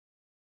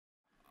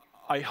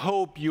I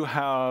hope you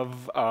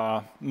have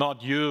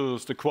not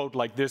used a quote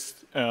like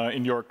this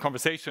in your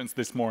conversations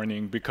this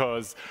morning,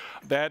 because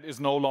that is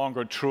no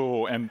longer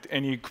true, and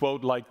any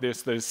quote like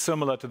this that is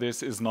similar to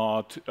this is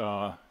not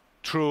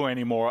true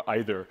anymore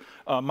either.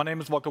 My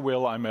name is Volker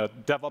Will. I'm a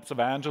DevOps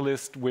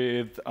evangelist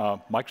with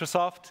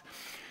Microsoft.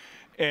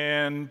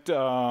 And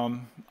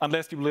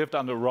unless you lived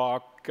under a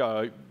rock,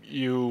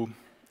 you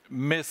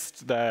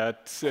missed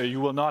that,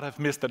 you will not have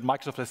missed that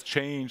Microsoft has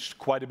changed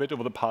quite a bit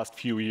over the past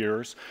few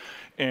years.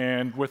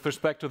 And with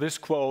respect to this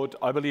quote,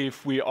 I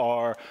believe we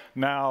are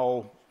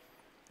now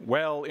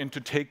well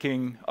into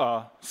taking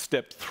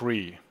step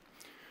 3.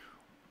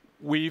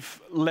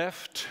 We've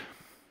left,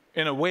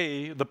 in a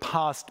way, the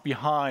past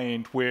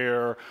behind,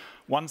 where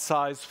one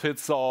size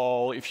fits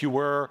all. If you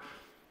were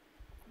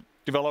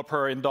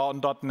developer in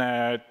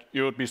 .NET,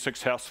 you would be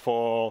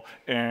successful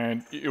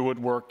and you would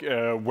work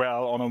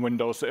well on a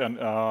Windows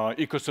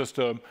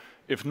ecosystem.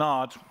 If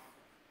not,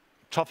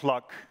 tough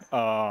luck.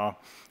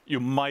 You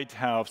might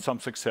have some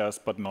success,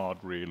 but not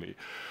really.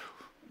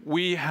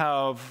 We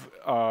have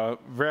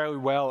very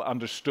well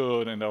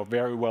understood and are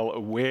very well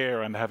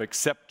aware and have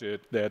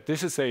accepted that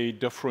this is a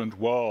different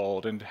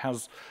world, and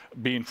has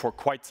been for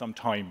quite some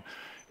time.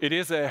 It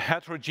is a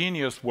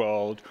heterogeneous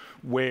world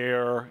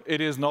where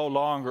it is no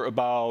longer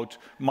about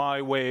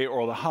my way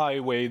or the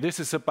highway.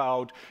 This is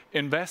about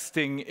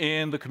investing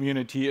in the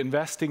community,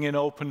 investing in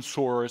open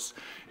source,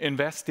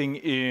 investing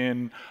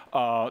in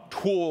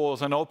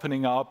tools, and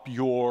opening up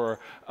your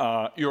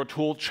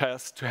tool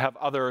chest to have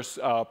others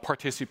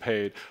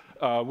participate.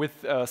 With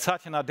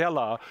Satya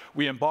Nadella,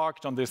 we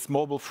embarked on this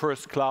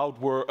mobile-first,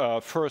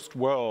 cloud-first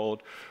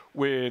world,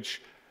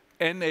 which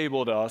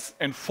enabled us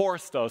and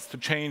forced us to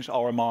change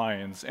our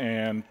minds.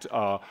 And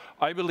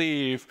I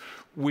believe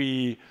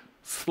we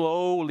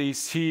slowly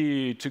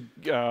see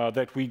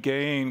that we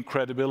gain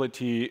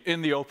credibility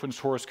in the open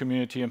source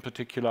community in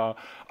particular.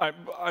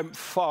 I'm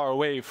far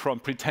away from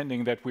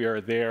pretending that we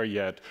are there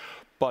yet,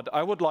 but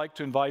I would like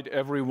to invite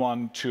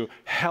everyone to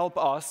help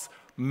us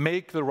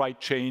make the right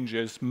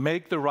changes,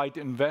 make the right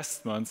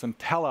investments, and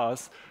tell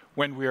us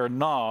when we are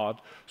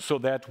not, so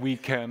that we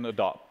can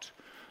adopt.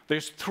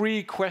 There's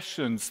 3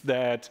 questions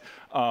that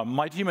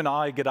my team and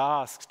I get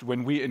asked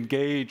when we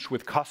engage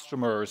with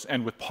customers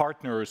and with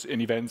partners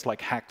in events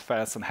like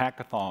Hackfest and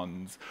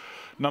hackathons.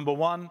 Number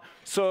 1,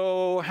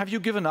 so have you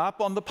given up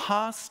on the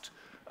past?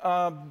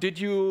 Are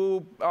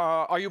you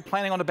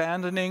planning on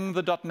abandoning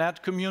the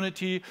 .NET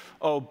community?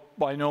 Oh,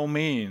 by no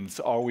means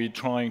are we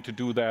trying to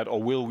do that,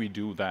 or will we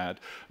do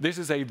that. This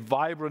is a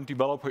vibrant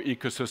developer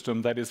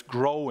ecosystem that is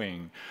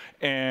growing,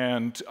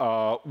 and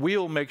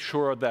we'll make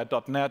sure that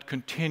 .NET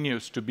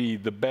continues to be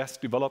the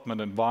best development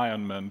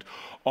environment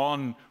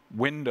on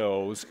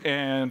Windows,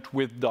 and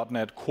with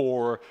 .NET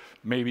Core,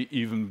 maybe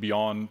even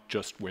beyond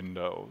just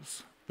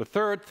Windows. The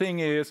third thing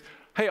is,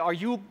 hey, are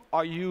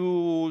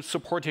you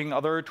supporting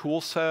other tool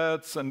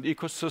sets and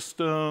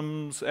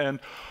ecosystems? And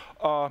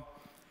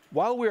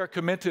while we are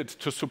committed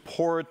to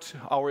support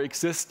our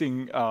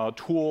existing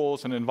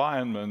tools and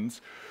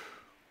environments,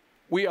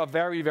 we are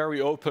very,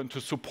 very open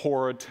to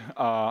support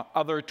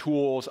other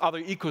tools,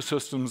 other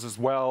ecosystems as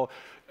well.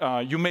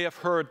 You may have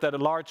heard that a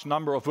large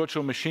number of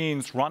virtual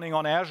machines running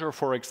on Azure,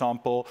 for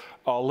example,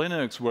 are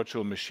Linux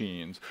virtual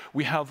machines.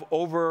 We have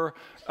over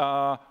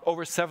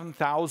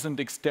 7,000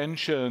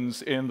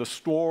 extensions in the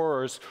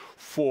stores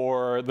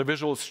for the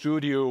Visual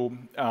Studio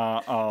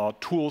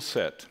tool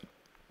set.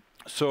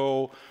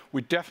 So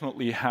we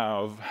definitely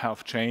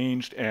have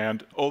changed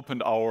and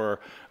opened our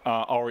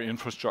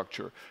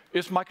infrastructure.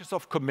 Is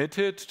Microsoft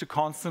committed to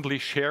constantly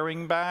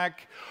sharing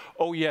back?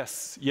 Oh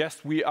yes,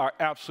 we are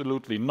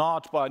absolutely,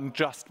 not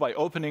just by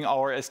opening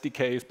our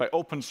SDKs, by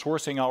open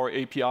sourcing our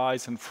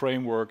APIs and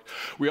framework.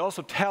 We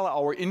also tell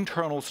our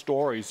internal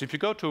stories. If you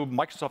go to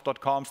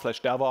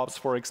Microsoft.com/DevOps,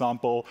 for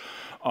example,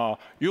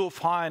 you'll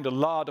find a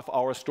lot of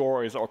our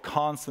stories, our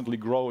constantly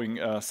growing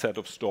set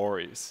of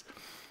stories.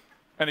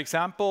 An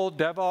example,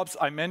 DevOps,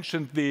 I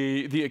mentioned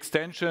the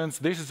extensions.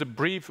 This is a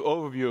brief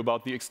overview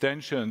about the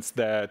extensions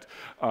that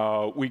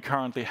we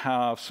currently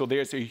have. So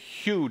there's a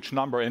huge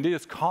number, and it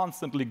is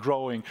constantly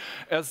growing.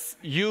 As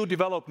you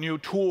develop new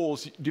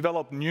tools,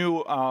 develop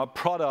new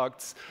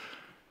products,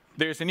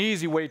 there's an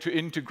easy way to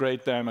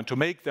integrate them and to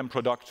make them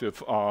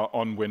productive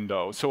on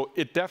Windows. So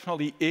it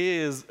definitely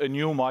is a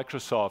new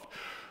Microsoft.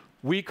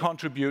 We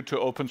contribute to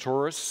open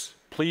source.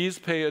 Please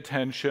pay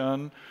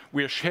attention.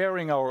 We are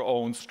sharing our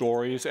own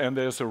stories, and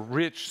there's a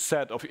rich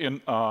set of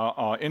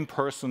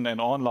in-person and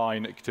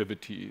online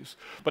activities.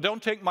 But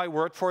don't take my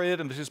word for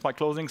it, and this is my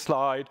closing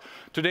slide.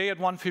 Today at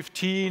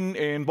 1:15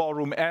 in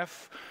Ballroom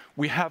F,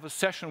 we have a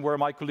session where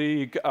my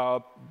colleague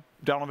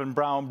Donovan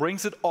Brown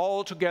brings it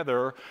all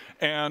together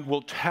and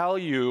will tell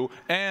you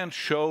and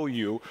show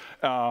you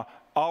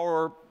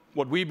our,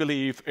 what we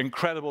believe,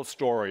 incredible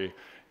story.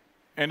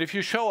 And if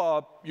you show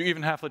up, you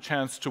even have the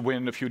chance to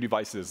win a few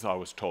devices, I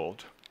was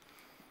told.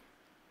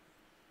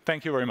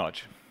 Thank you very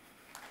much.